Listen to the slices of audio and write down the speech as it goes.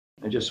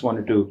just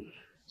wanted to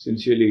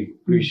sincerely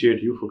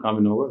appreciate you for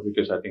coming over,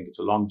 because I think it's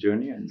a long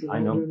journey, and I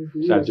know,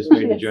 so I've just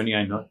made the journey,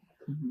 I know.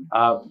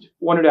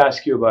 Wanted to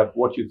ask you about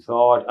what you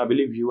thought. I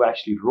believe you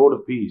actually wrote a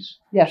piece.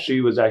 Yes.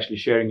 She was actually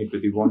sharing it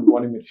with you,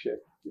 wanting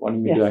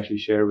me to actually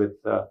share with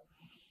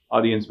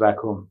audience back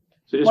home.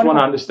 So just want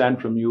to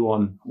understand from you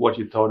on what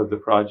you thought of the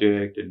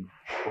project and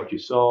what you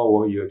saw,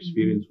 what your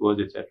experience was,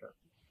 etc.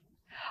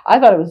 I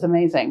thought it was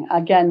amazing.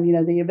 Again,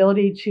 the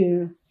ability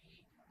to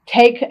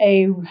take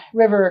a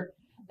river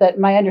that,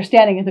 my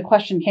understanding of the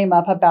question came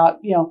up about,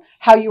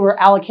 how you were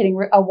allocating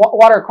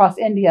water across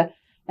India,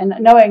 and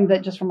knowing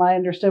that, just from what I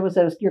understood, was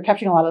that you're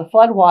capturing a lot of the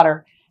flood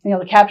water, and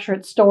to capture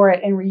it, store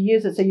it, and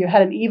reuse it, so you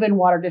had an even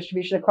water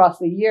distribution across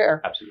the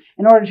year. Absolutely.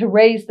 In order to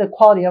raise the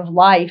quality of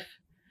life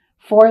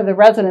for the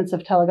residents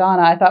of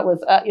Telangana, I thought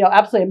was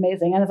absolutely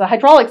amazing. And as a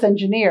hydraulics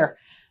engineer,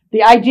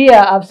 the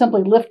idea of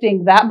simply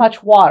lifting that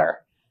much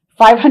water,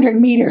 500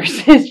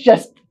 meters, is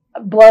just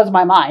blows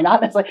my mind,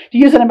 honestly. To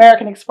use an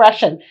American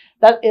expression,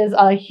 that is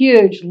a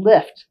huge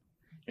lift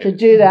to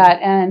do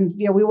that. And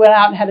we went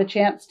out and had a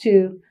chance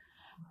to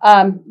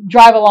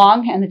drive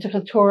along, and they took a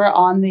tour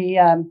on the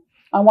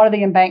on one of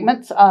the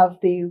embankments of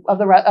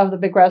the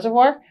big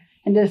reservoir.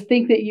 And to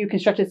think that you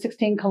constructed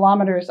 16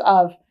 kilometers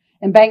of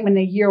embankment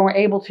in a year and were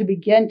able to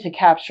begin to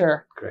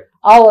capture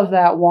all of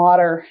that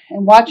water,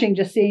 and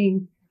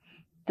seeing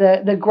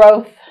the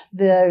growth,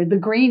 the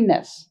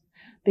greenness,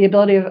 the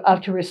ability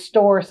to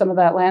restore some of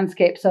that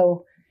landscape.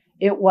 So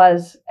it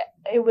was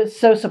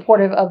so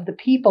supportive of the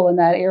people in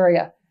that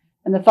area,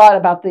 and the thought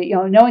about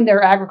knowing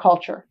their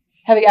agriculture,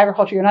 heavy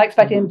agriculture. You're not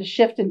expecting them to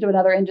shift into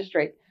another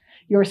industry.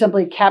 You're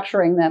simply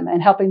capturing them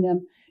and helping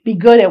them be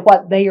good at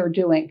what they are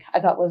doing.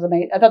 I thought was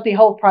amazing. I thought the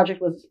whole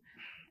project was,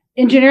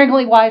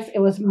 engineeringly wise, it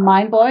was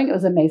mind blowing. It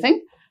was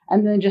amazing,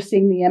 and then just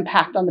seeing the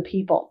impact on the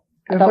people.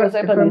 If I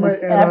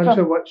might add on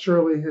to what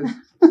Shirley has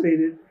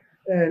stated,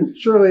 and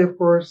Shirley, of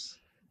course,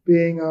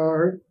 being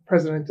our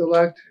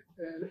president-elect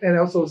and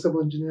also a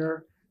civil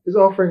engineer, is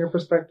offering a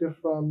perspective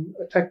from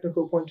a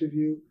technical point of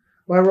view.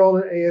 My role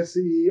in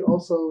ASCE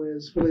also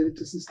is related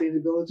to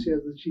sustainability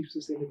as the Chief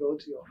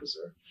Sustainability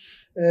Officer.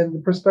 And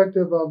the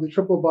perspective of the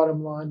triple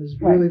bottom line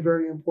is really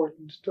very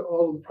important to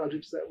all of the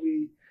projects that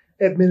we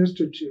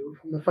administer to,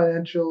 from the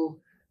financial,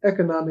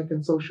 economic,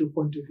 and social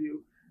point of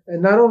view.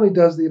 And not only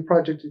does the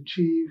project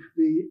achieve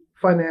the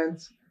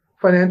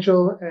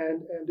financial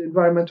and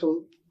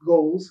environmental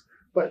goals,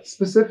 but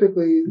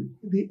specifically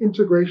the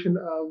integration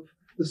of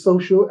the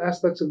social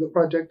aspects of the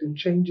project and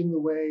changing the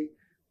way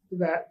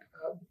that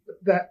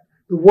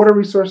the water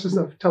resources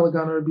of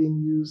Telangana are being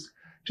used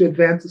to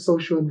advance the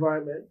social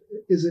environment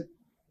is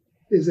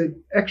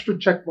an extra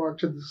check mark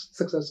to the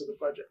success of the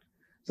project.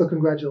 So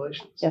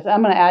congratulations. Yes,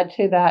 I'm going to add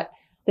to that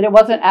it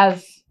wasn't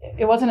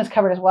as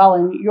covered as well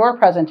in your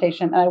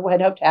presentation. And I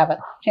had hoped to have a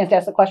chance to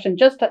ask the question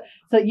so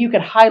that you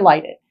could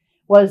highlight it.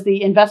 Was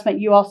the investment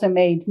you also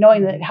made,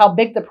 knowing that how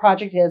big the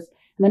project is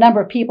and the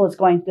number of people it's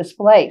going to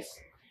displace,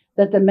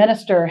 that the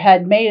minister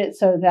had made it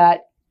so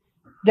that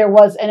there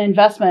was an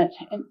investment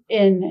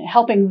in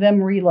helping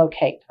them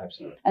relocate.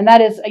 Absolutely. And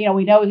that is,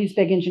 we know with these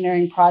big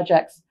engineering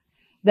projects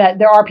that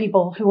there are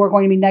people who are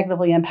going to be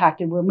negatively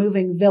impacted. We're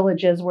moving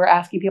villages. We're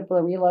asking people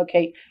to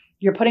relocate.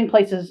 You're putting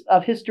places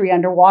of history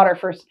underwater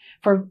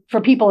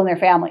for people and their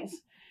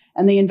families.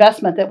 And the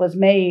investment that was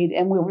made,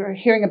 and we were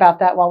hearing about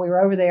that while we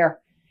were over there,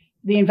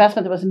 the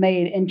investment that was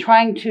made in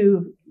trying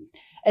to,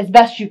 as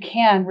best you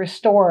can,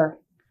 restore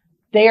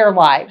their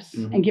lives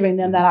and giving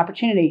them that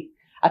opportunity,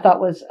 I thought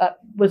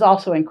was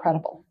also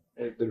incredible.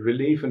 The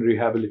relief and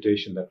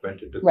rehabilitation that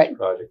went into this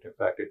project, in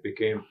fact, it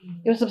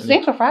was a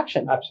substantial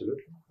fraction.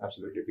 Absolutely.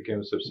 It became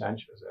a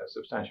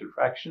substantial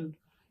fraction.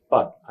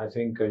 But I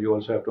think you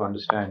also have to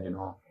understand,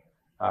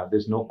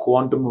 there's no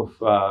quantum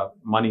of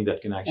money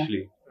that can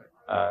actually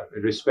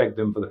respect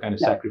them for the kind of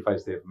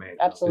sacrifice they've made.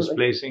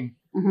 Absolutely.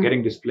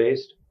 Getting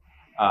displaced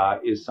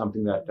is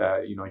something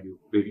that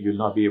you'll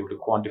not be able to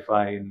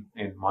quantify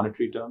in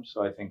monetary terms.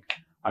 So I think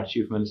our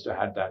Chief Minister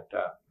had that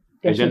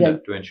agenda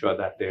to ensure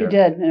that he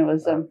did, and it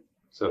was.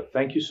 So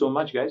thank you so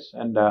much, guys.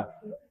 And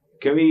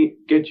can we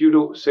get you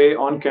to say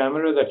on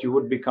camera that you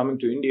would be coming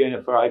to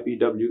India for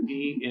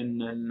IPWE in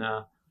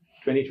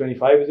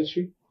 2025? Is it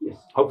true? Yes.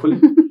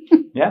 Hopefully.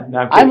 Yeah,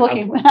 no, I'm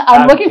looking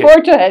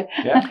forward to it.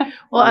 Yeah.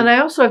 Well, and I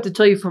also have to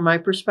tell you, from my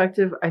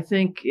perspective, I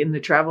think in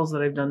the travels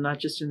that I've done, not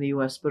just in the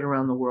U.S., but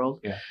around the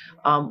world,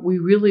 we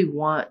really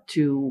want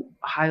to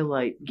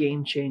highlight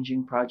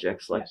game-changing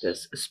projects like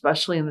this,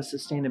 especially in the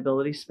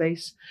sustainability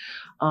space.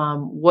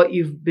 What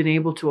you've been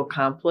able to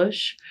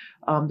accomplish,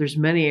 there's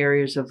many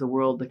areas of the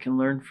world that can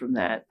learn from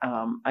that.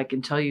 I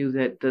can tell you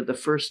that the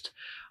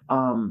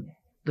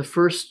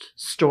first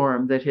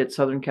storm that hit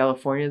Southern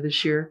California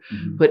this year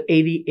put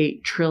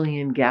 88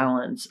 trillion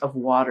gallons of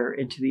water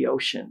into the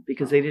ocean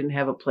because they didn't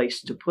have a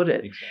place to put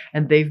it. Exactly.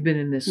 And they've been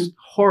in this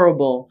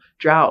horrible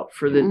drought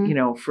for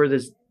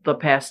the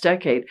past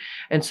decade.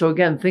 And so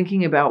again,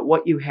 thinking about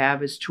what you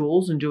have as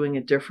tools and doing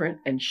it different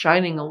and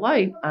shining a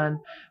light on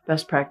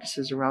best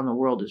practices around the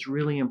world is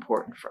really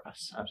important for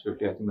us.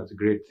 Absolutely. I think that's a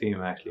great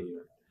theme, actually.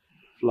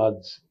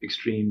 floods,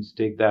 extremes,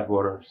 take that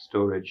water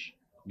storage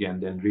again,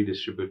 then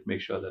redistribute,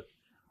 make sure that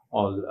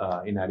all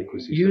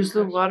inadequacies. Use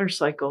the water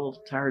cycle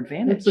to our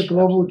advantage. It's a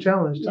global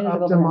challenge to It is a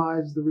global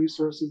optimize the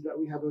resources that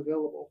we have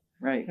available,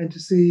 Right. and to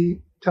see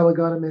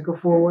Telangana make a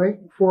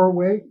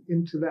foray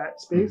into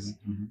that space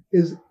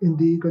is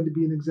indeed going to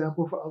be an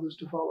example for others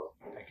to follow.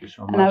 Thank you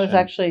so much. And I was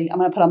I'm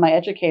going to put on my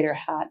educator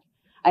hat.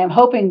 I am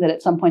hoping that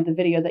at some point the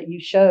video that you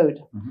showed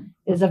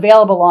is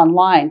available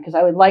online, because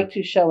I would like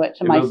to show it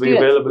to my students. It will be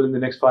available in the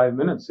next 5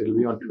 minutes. It'll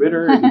be on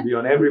Twitter. It'll be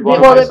on every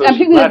one Well, of my I'm social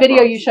thinking the video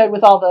platforms. you showed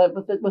with all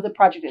with the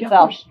project Yeah,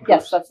 itself. of course.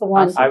 Yes, that's the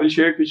one. I will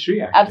share it with Sri,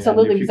 actually.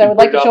 Absolutely, And if because I you would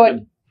can like to put show up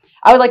it.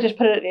 I would like to just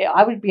put it.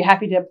 I would be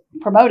happy to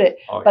promote it,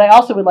 Oh, but I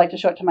also would like to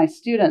show it to my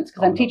students,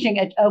 because I'm teaching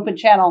an open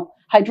channel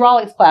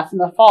hydraulics class in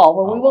the fall,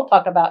 where we will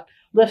talk about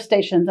lift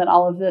stations and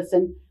all of this.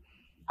 And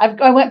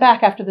I went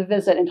back after the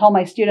visit and told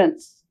my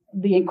students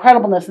the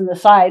incredibleness and the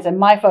size and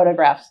my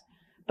photographs.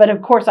 But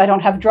of course, I don't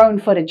have drone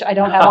footage. I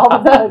don't have all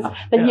of those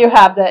that you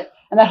have.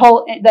 That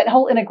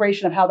whole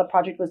integration of how the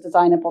project was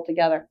designed and pulled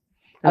together.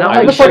 And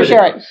I look forward to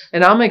sharing.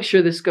 And I'll make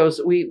sure this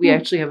goes. We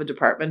actually have a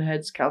department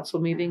heads council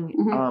meeting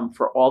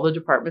for all the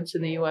departments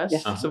in the U.S.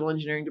 Yes. Civil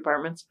engineering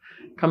departments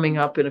coming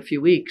up in a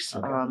few weeks.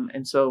 Okay.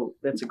 And so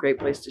that's a great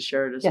place to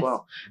share it as Yes.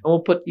 well. And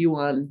we'll put you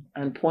on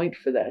point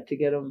for that to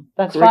get them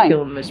That's fine.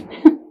 curriculum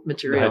The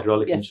material.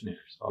 hydraulic Yes. engineers.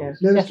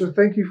 Yes. Minister,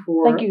 thank you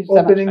for Thank you so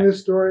much. opening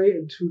this story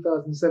in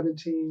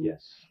 2017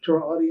 Yes. to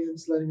our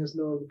audience, letting us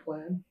know of the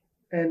plan,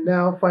 and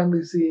now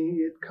finally seeing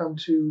it come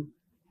to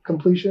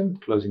completion.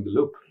 Closing the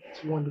loop.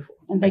 It's wonderful.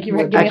 And thank you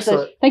for giving us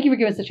Excellent. thank you for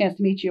giving us a chance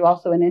to meet you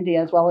also in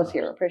India as well as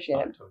here. Appreciate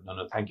it.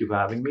 No, thank you for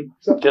having me.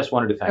 So, Just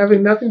wanted to thank having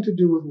you. nothing to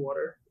do with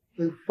water,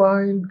 the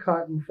fine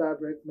cotton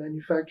fabric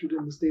manufactured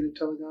in the state of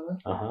Telangana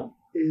Uh-huh.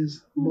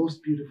 is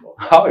most beautiful.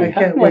 Oh, I yeah.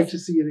 can't wait to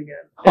see it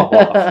again. Oh, wow.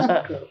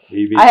 Incredible.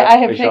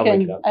 We shall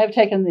make it up. I have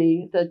taken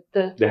the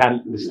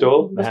The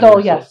stole? the stole,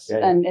 hand yes, stole?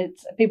 Yeah, and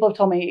people have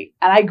told me,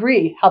 and I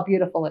agree, how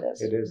beautiful it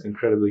is. It is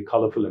incredibly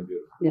colorful and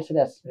beautiful. Yes, it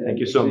is. Thank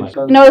you so much.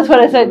 No, that's what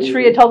I said.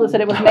 Shreya told us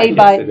that it was made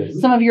Yes, by it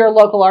is. some of your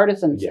local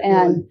artisans, Yes.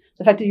 and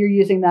the fact that you're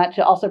using that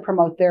to also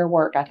promote their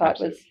work, I thought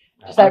was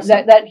Absolutely.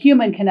 just that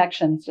human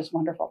connection is just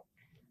wonderful.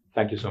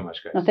 Thank you so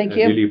much, guys. No, thank I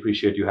you. really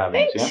appreciate you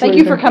having us. Yeah? Thank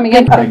you for coming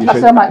in. Thank you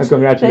so much.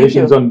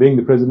 Congratulations on being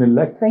the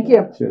president-elect. Thank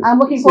you. Cheers. I'm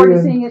looking See forward you to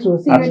in seeing you in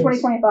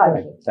 2025.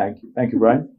 2025. Thank you. Thank you, Brian.